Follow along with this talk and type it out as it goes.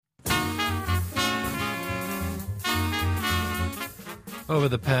Over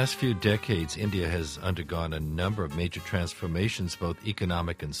the past few decades, India has undergone a number of major transformations, both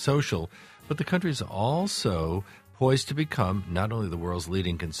economic and social, but the country is also poised to become not only the world's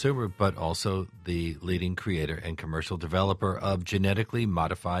leading consumer, but also the leading creator and commercial developer of genetically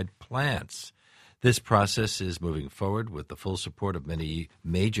modified plants. This process is moving forward with the full support of many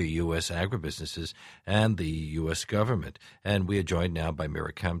major U.S. agribusinesses and the U.S. government. And we are joined now by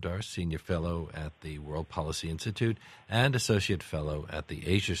Mira Kamdar, Senior Fellow at the World Policy Institute and Associate Fellow at the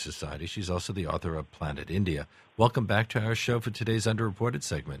Asia Society. She's also the author of Planet India. Welcome back to our show for today's Underreported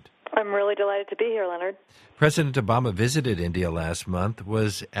segment. I'm really delighted to be here, Leonard. President Obama visited India last month.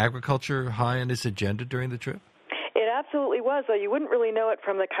 Was agriculture high on his agenda during the trip? It absolutely was, though you wouldn't really know it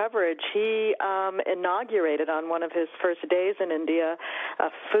from the coverage. He inaugurated on one of his first days in India a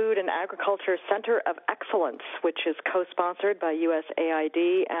Food and Agriculture Center of Excellence, which is co-sponsored by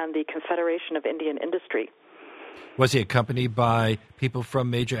USAID and the Confederation of Indian Industry. Was he accompanied by people from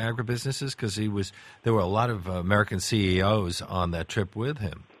major agribusinesses? Because there were a lot of American CEOs on that trip with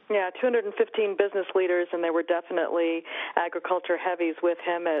him. Yeah, 215 business leaders, and there were definitely agriculture heavies with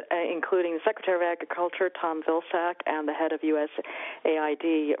him, including the Secretary of Agriculture, Tom Vilsack, and the head of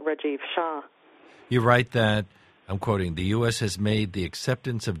USAID, Rajiv Shah. You write that, I'm quoting, the U.S. has made the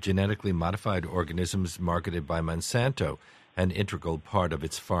acceptance of genetically modified organisms marketed by Monsanto an integral part of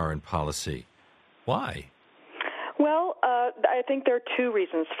its foreign policy. Why? Well, I think there are two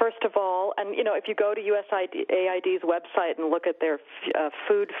reasons. First of all, and if you go to USAID's website and look at their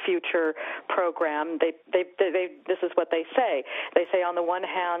Food Future program, this is what they say. They say, on the one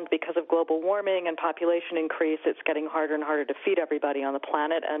hand, because of global warming and population increase, it's getting harder and harder to feed everybody on the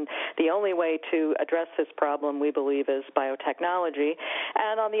planet, and the only way to address this problem, we believe, is biotechnology.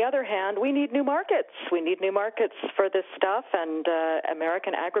 And on the other hand, we need new markets. We need new markets for this stuff, and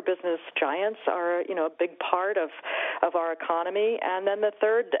American agribusiness giants are, a big part of our economy. And then the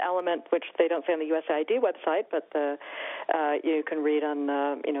third element, which they don't say on the USAID website, but you can read on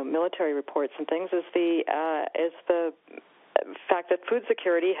military reports and things, is the fact that food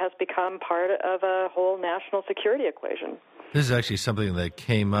security has become part of a whole national security equation. This is actually something that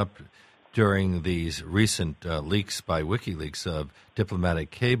came up during these recent leaks by WikiLeaks of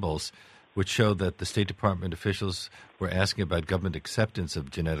diplomatic cables, which showed that the State Department officials were asking about government acceptance of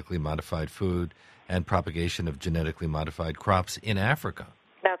genetically modified food and propagation of genetically modified crops in Africa.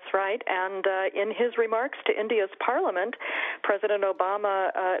 That's right. And in his remarks to India's parliament, President Obama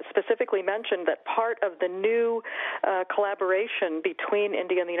specifically mentioned that part of the new collaboration between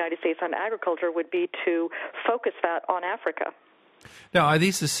India and the United States on agriculture would be to focus that on Africa. Now, are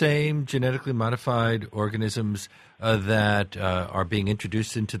these the same genetically modified organisms that are being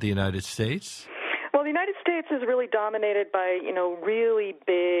introduced into the United States? Well, the United States is really dominated by, really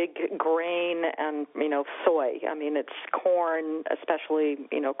big grain and, soy. I mean, it's corn, especially,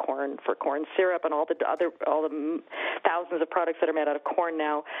 corn for corn syrup and all the thousands of products that are made out of corn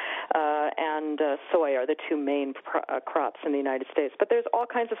now, and soy are the two main crops in the United States. But there's all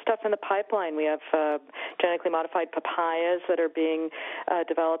kinds of stuff in the pipeline. We have genetically modified papayas that are being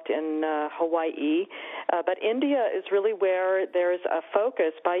developed in Hawaii. But India is really where there's a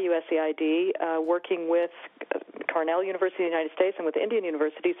focus by USAID working with Cornell University in the United States and with Indian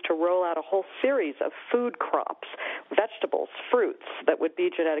universities to roll out a whole series of food crops, vegetables, fruits that would be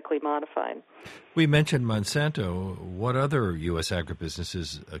genetically modified. We mentioned Monsanto. What other U.S.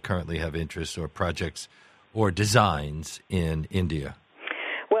 agribusinesses currently have interests or projects or designs in India?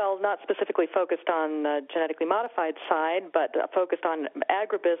 Well, not specifically focused on the genetically modified side, but focused on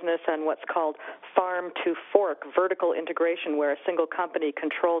agribusiness and what's called farm-to-fork vertical integration, where a single company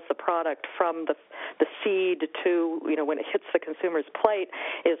controls the product from the seed to, when it hits the consumer's plate,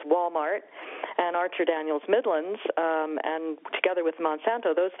 is Walmart and Archer Daniels Midlands. And together with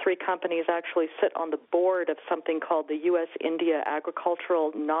Monsanto, those three companies actually sit on the board of something called the U.S.-India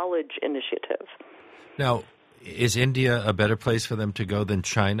Agricultural Knowledge Initiative. Now, is India a better place for them to go than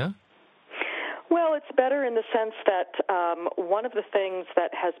China? Well, it's better in the sense that one of the things that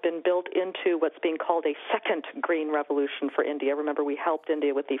has been built into what's being called a second green revolution for India, remember we helped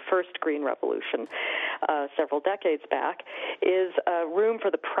India with the first green revolution several decades back, is room for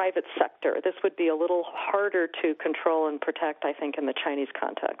the private sector. This would be a little harder to control and protect, I think, in the Chinese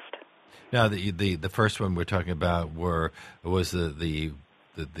context. Now, the first one we're talking about was the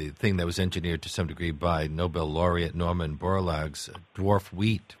thing that was engineered to some degree by Nobel laureate Norman Borlaug's dwarf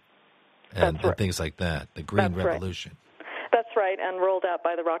wheat and things like that, the Green Revolution. That's That's right, and rolled out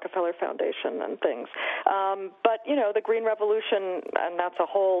by the Rockefeller Foundation and things. But, the Green Revolution, and that's a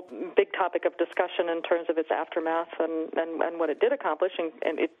whole big topic of discussion in terms of its aftermath and what it did accomplish,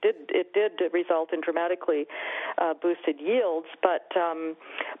 and it did result in dramatically boosted yields, but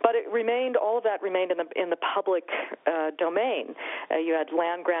it remained, all of that remained in the public domain. You had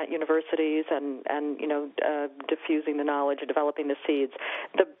land-grant universities and diffusing the knowledge, developing the seeds.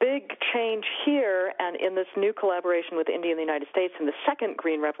 The big change here, and in this new collaboration with India and the United States in the second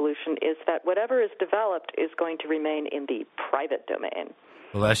Green Revolution, is that whatever is developed is going to remain in the private domain.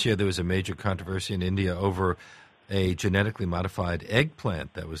 Well, last year there was a major controversy in India over a genetically modified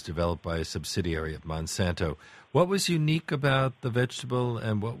eggplant that was developed by a subsidiary of Monsanto. What was unique about the vegetable,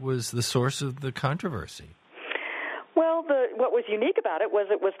 and what was the source of the controversy? Well, what was unique about it was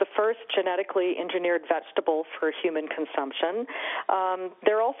the first genetically engineered vegetable for human consumption.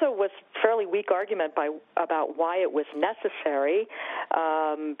 There also was fairly weak argument about why it was necessary,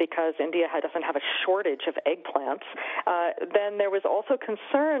 because India doesn't have a shortage of eggplants. Then there was also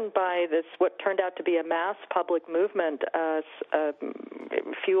concern by what turned out to be a mass public movement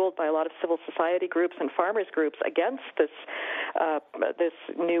fueled by a lot of civil society groups and farmers groups against this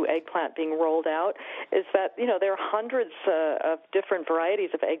new eggplant being rolled out, is that there are hundreds of different varieties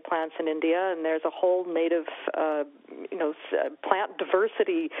of eggplants in India, and there's a whole native plant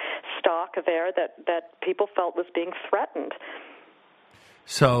diversity stock there that people felt was being threatened.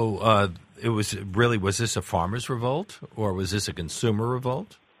 So was this a farmers' revolt, or was this a consumer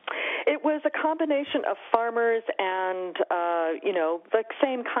revolt? It was a combination of farmers and, the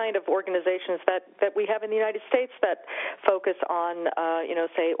same kind of organizations that we have in the United States that focus on,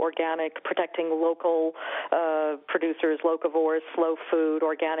 say, organic, protecting local producers, locavores, slow food,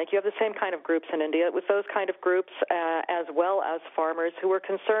 organic. You have the same kind of groups in India. It was those kind of groups as well as farmers who were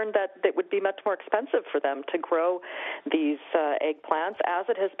concerned that it would be much more expensive for them to grow these eggplants, as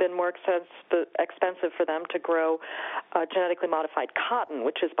it has been more expensive for them to grow genetically modified cotton,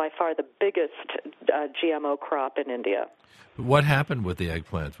 which is by far the biggest GMO crop in India. What happened with the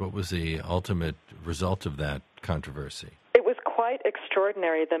eggplants? What was the ultimate result of that controversy? It was quite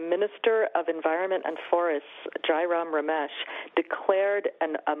extraordinary. The Minister of Environment and Forests, Jairam Ramesh, declared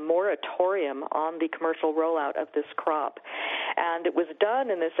a moratorium on the commercial rollout of this crop. And it was done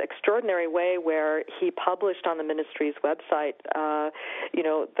in this extraordinary way where he published on the ministry's website,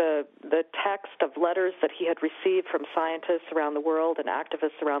 the text of letters that he had received from scientists around the world and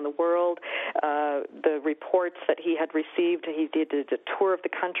activists around the world, the reports that he had received. He did a tour of the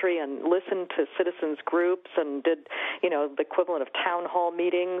country and listened to citizens' groups and did, the equivalent of town hall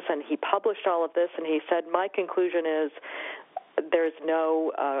meetings, and he published all of this, and he said, my conclusion is there's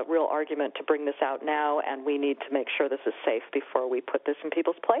no real argument to bring this out now, and we need to make sure this is safe before we put this in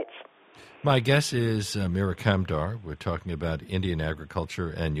people's plates. My guest is Mira Kamdar. We're talking about Indian agriculture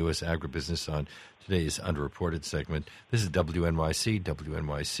and U.S. agribusiness on today's Underreported segment. This is WNYC,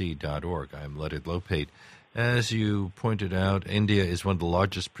 WNYC.org. I'm Leonard Lopate. As you pointed out, India is one of the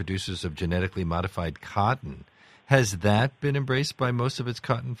largest producers of genetically modified cotton. Has that been embraced by most of its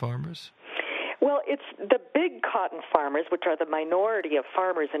cotton farmers? Well, it's the big cotton farmers, which are the minority of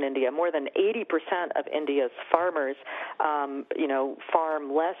farmers in India. More than 80% of India's farmers,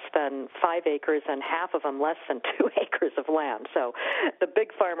 farm less than 5 acres, and half of them less than 2 acres of land. So the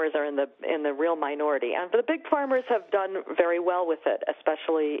big farmers are in the real minority, and the big farmers have done very well with it,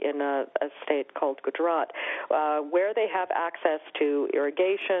 especially in a state called Gujarat, where they have access to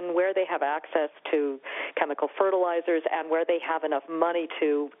irrigation, where they have access to chemical fertilizers, and where they have enough money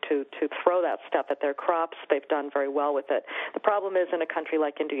to throw that stuff at their crops. They've done very well with it. The problem is, in a country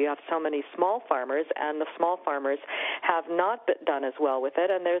like India, you have so many small farmers, and the small farmers have not done as well with it,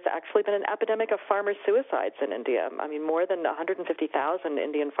 and there's actually been an epidemic of farmer suicides in India. I mean, more than 150,000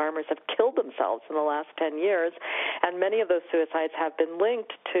 Indian farmers have killed themselves in the last 10 years, and many of those suicides have been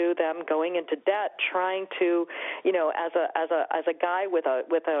linked to them going into debt, trying to, as a guy with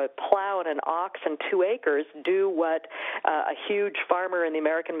a plow and an ox and 2 acres, do what a huge farmer in the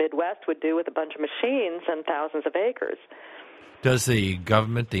American Midwest would do with a bunch of machines and thousands of acres. Does the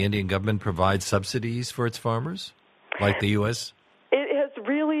Indian government, provide subsidies for its farmers, like the U.S.? It has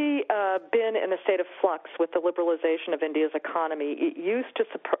really been in a state of flux with the liberalization of India's economy. It used to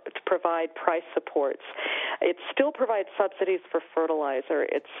provide price supports. It still provides subsidies for fertilizer.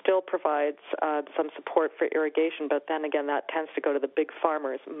 It still provides some support for irrigation, but then again, that tends to go to the big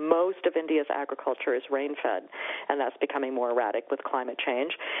farmers. Most of India's agriculture is rain-fed, and that's becoming more erratic with climate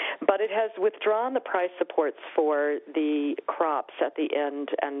change. But it has withdrawn the price supports for the crops at the end,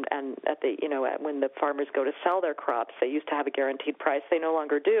 and at the when the farmers go to sell their crops. They used to have a guaranteed price. They no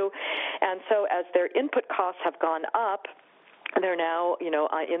longer do. And so as their input costs have gone up, they're now,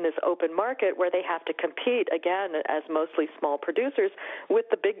 in this open market where they have to compete, again, as mostly small producers, with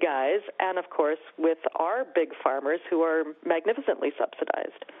the big guys and, of course, with our big farmers who are magnificently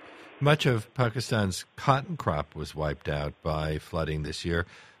subsidized. Much of Pakistan's cotton crop was wiped out by flooding this year,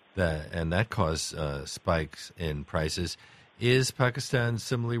 and that caused spikes in prices. Is Pakistan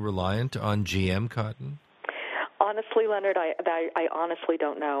similarly reliant on GM cotton? Honestly, Leonard, I honestly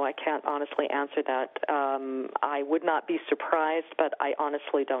don't know. I can't honestly answer that. I would not be surprised, but I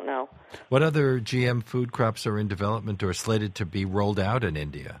honestly don't know. What other GM food crops are in development or slated to be rolled out in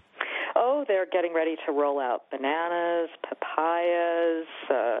India? Oh, they're getting ready to roll out bananas, papayas,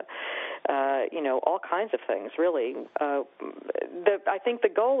 all kinds of things, really. I think the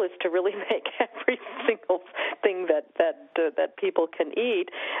goal is to really make every single thing that people can eat,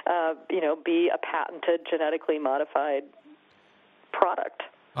 be a patented, genetically modified product.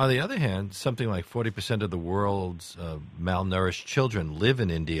 On the other hand, something like 40% of the world's malnourished children live in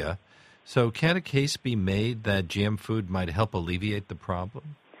India. So can a case be made that GM food might help alleviate the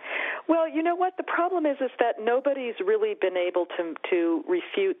problem? Well, you know what? The problem is that nobody's really been able to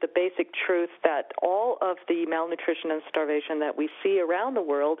refute the basic truth that all of the malnutrition and starvation that we see around the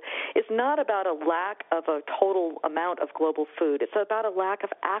world is not about a lack of a total amount of global food. It's about a lack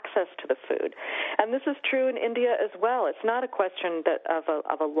of access to the food. And this is true in India as well. It's not a question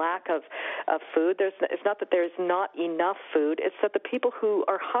of a lack of food. It's not that there's not enough food. It's that the people who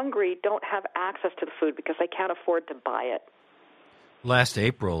are hungry don't have access to the food because they can't afford to buy it. Last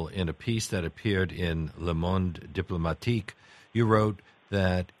April, in a piece that appeared in Le Monde Diplomatique, you wrote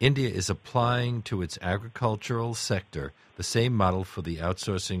that India is applying to its agricultural sector the same model for the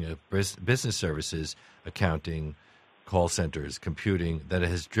outsourcing of business services, accounting, call centers, computing, that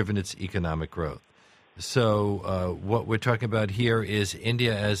has driven its economic growth. So what we're talking about here is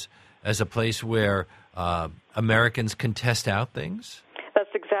India as a place where Americans can test out things?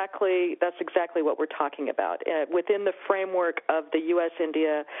 That's exactly what we're talking about. Within the framework of the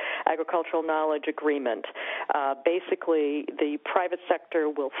U.S.-India Agricultural Knowledge Agreement, basically the private sector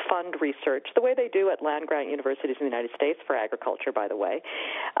will fund research the way they do at land-grant universities in the United States for agriculture, by the way.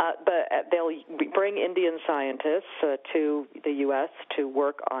 But they'll bring Indian scientists to the U.S. to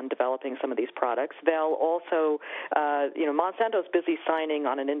work on developing some of these products. They'll also, Monsanto's busy signing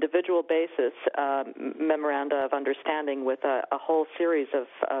on an individual basis memoranda of understanding with a whole series of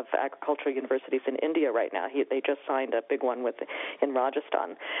agricultural universities in India right now. They just signed a big one in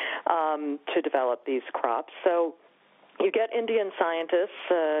Rajasthan to develop these crops. So you get Indian scientists,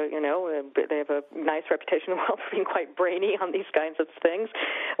 they have a nice reputation in the world for being quite brainy on these kinds of things,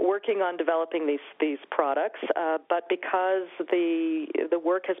 working on developing these products. But because the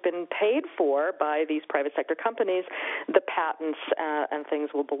work has been paid for by these private sector companies, the patents and things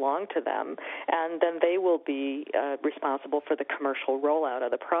will belong to them, and then they will be responsible for the commercial rollout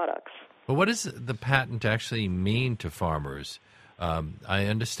of the products. Well, what does the patent actually mean to farmers? I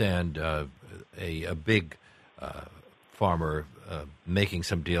understand a big farmer making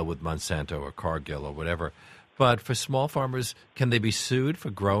some deal with Monsanto or Cargill or whatever. But for small farmers, can they be sued for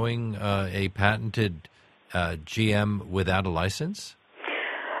growing a patented GM without a license?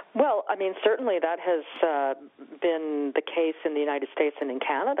 Well, I mean, certainly that has been the case in the United States and in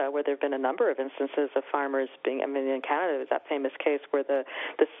Canada, where there have been a number of instances of farmers in Canada, there's that famous case where the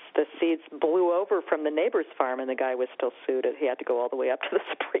seeds blew over from the neighbor's farm and the guy was still sued. He had to go all the way up to the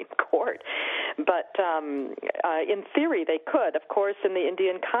Supreme Court. But in theory, they could. Of course, in the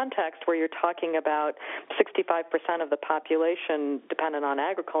Indian context, where you're talking about 65% of the population dependent on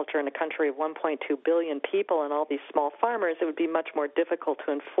agriculture in a country of 1.2 billion people and all these small farmers, it would be much more difficult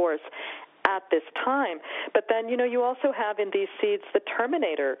to enforce at this time. But then, you also have in these seeds the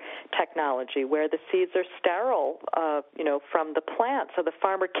terminator technology, where the seeds are sterile, from the plant. So the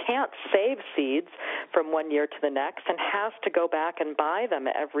farmer can't save seeds from one year to the next and has to go back and buy them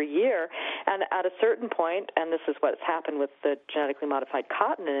every year. And at a certain point, and this is what's happened with the genetically modified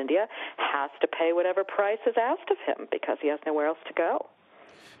cotton in India, has to pay whatever price is asked of him because he has nowhere else to go.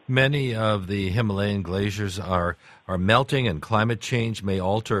 Many of the Himalayan glaciers are melting, and climate change may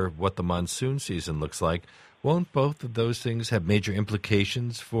alter what the monsoon season looks like. Won't both of those things have major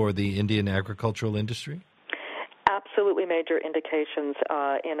implications for the Indian agricultural industry? Absolutely major indications.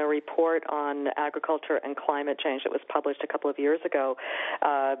 In a report on agriculture and climate change that was published a couple of years ago,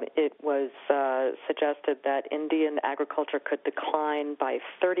 it was suggested that Indian agriculture could decline by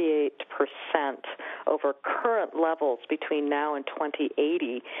 38% over current levels between now and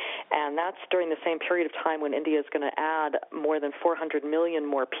 2080, and that's during the same period of time when India is going to add more than 400 million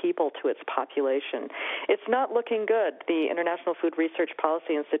more people to its population. It's not looking good. The International Food Research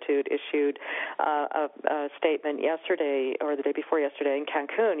Policy Institute issued a statement yesterday yesterday or the day before yesterday in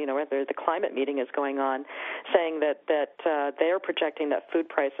Cancun, where the climate meeting is going on, saying that they're projecting that food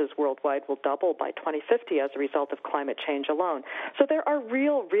prices worldwide will double by 2050 as a result of climate change alone. So there are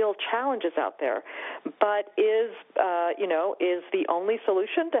real challenges out there. But is the only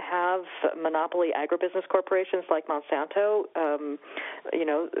solution to have monopoly agribusiness corporations like Monsanto,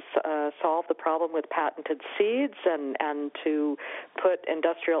 solve the problem with patented seeds and to put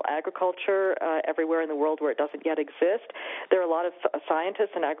industrial agriculture everywhere in the world where it doesn't yet exist? There are a lot of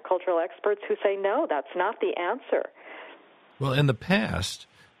scientists and agricultural experts who say, no, that's not the answer. Well, in the past,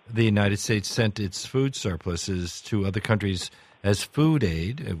 the United States sent its food surpluses to other countries as food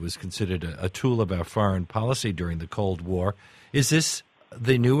aid. It was considered a tool of our foreign policy during the Cold War. Is this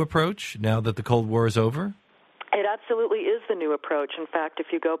the new approach now that the Cold War is over? It absolutely is the new approach. In fact, if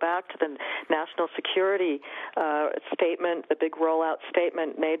you go back to the national security statement, the big rollout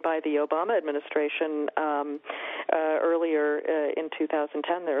statement made by the Obama administration earlier in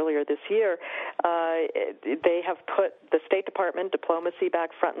 2010, earlier this year, they have put the State Department diplomacy back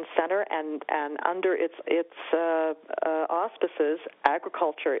front and center, and under its auspices,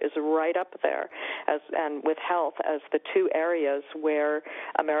 agriculture is right up there, and with health as the two areas where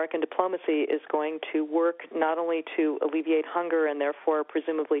American diplomacy is going to work not only to alleviate hunger and therefore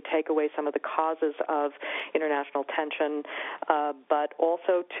presumably take away some of the causes of international tension, but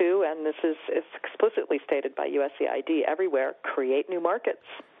also to, and this is explicitly stated by USAID everywhere, create new markets.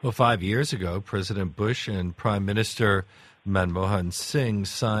 Well, 5 years ago, President Bush and Prime Minister Manmohan Singh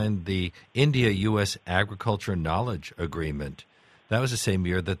signed the India-U.S. Agriculture Knowledge Agreement. That was the same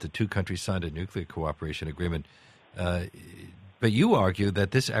year that the two countries signed a nuclear cooperation agreement. But you argue that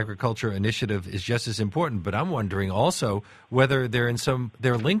this agriculture initiative is just as important. But I'm wondering also whether they're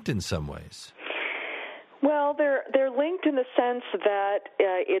linked in some ways. Well, they're linked in the sense that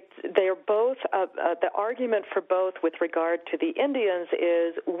they're both the argument for both with regard to the Indians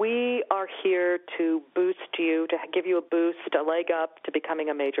is we are here to boost you, to give you a boost, a leg up to becoming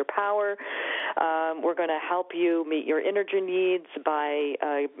a major power. We're going to help you meet your energy needs by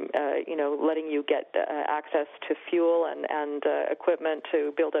letting you get access to fuel and equipment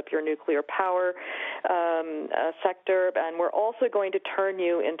to build up your nuclear power sector, and we're also going to turn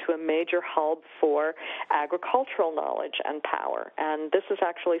you into a major hub for agricultural knowledge and power. And this is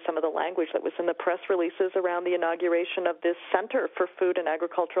actually some of the language that was in the press releases around the inauguration of this Center for Food and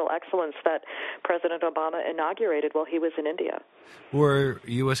Agricultural Excellence that President Obama inaugurated while he was in India. Were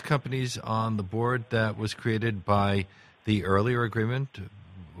U.S. companies on the board that was created by the earlier agreement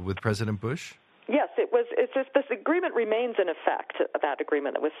with President Bush? Yes, it was. It's just this agreement remains in effect, that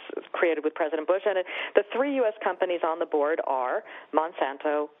agreement that was created with President Bush. And the three U.S. companies on the board are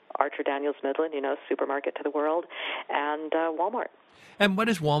Monsanto, Archer Daniels Midland, supermarket to the world, and Walmart. And what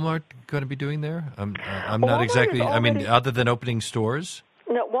is Walmart going to be doing there? I'm not exactly, other than opening stores?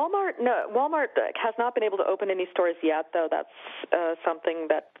 No, Walmart has not been able to open any stores yet, though that's something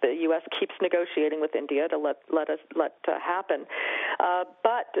that the U.S. keeps negotiating with India to let happen.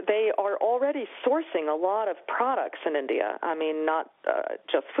 But they are already sourcing a lot of products in India. I mean, not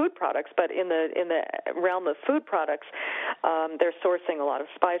just food products, but in the realm of food products, they're sourcing a lot of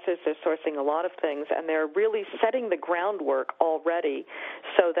spices, they're sourcing a lot of things, and they're really setting the groundwork already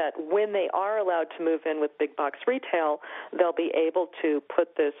so that when they are allowed to move in with big box retail, they'll be able to put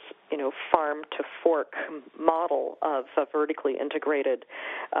this, farm to fork model of a vertically integrated,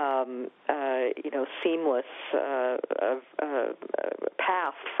 seamless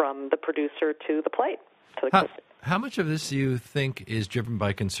path from the producer to the plate. How much of this do you think is driven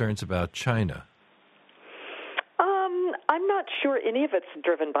by concerns about China? I'm not sure any of it's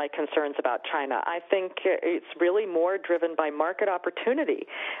driven by concerns about China. I think it's really more driven by market opportunity.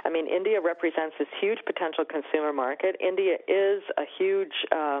 I mean, India represents this huge potential consumer market. India is a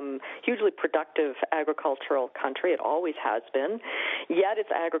hugely productive agricultural country. It always has been. Yet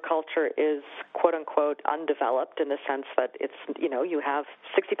its agriculture is, quote-unquote, undeveloped in the sense that it's, you have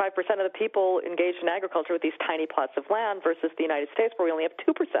 65% of the people engaged in agriculture with these tiny plots of land versus the United States where we only have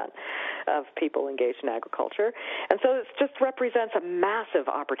 2% of people engaged in agriculture. And so it just represents a massive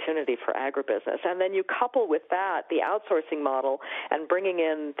opportunity for agribusiness. And then you couple with that the outsourcing model and bringing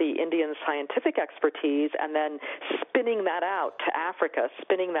in the Indian scientific expertise and then spinning that out to Africa,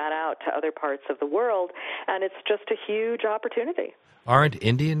 spinning that out to other parts of the world, and it's just a huge opportunity. Aren't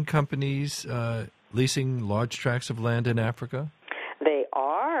Indian companies leasing large tracts of land in Africa? They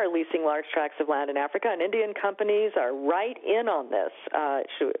are leasing large tracts of land in Africa, and Indian companies are right in on this.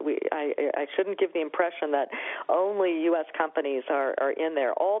 I shouldn't give the impression that only U.S. companies are in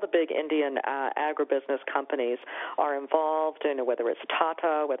there. All the big Indian agribusiness companies are involved, whether it's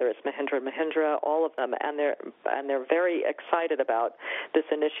Tata, whether it's Mahindra, all of them, and they're very excited about this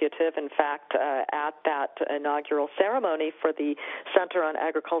initiative. In fact, at that inaugural ceremony for the Center on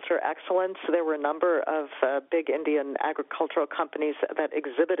Agriculture Excellence, there were a number of big Indian agricultural companies that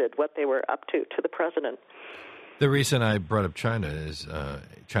exhibited what they were up to the president. The reason I brought up China is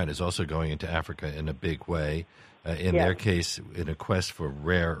China is also going into Africa in a big way. In their case, in a quest for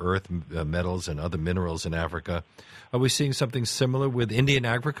rare earth metals and other minerals in Africa. Are we seeing something similar with Indian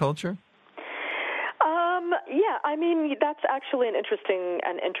agriculture? Yeah, I mean, that's actually an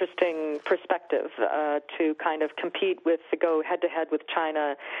interesting perspective to kind of compete with, go head-to-head with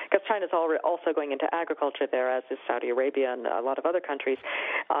China, because China's also going into agriculture there, as is Saudi Arabia and a lot of other countries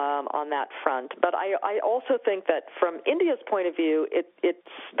on that front. But I also think that from India's point of view, it's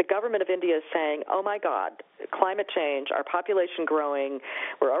the government of India is saying, oh, my God, climate change, our population growing,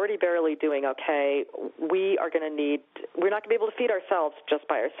 we're already barely doing okay. We're not going to be able to feed ourselves just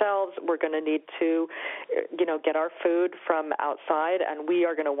by ourselves. We're going to need to get our food from outside, and we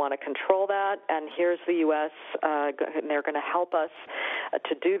are going to want to control that. And here's the U.S., and they're going to help us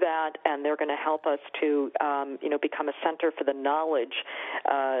to do that, and they're going to help us to, become a center for the knowledge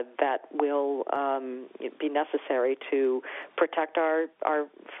that will be necessary to protect our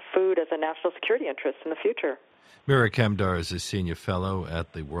food as a national security interest in the future. Mira Kamdar is a senior fellow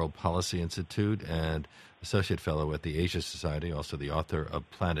at the World Policy Institute and associate fellow at the Asia Society, also the author of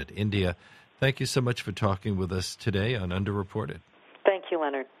Planet India. Thank you so much for talking with us today on Underreported. Thank you,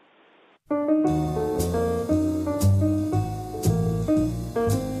 Leonard.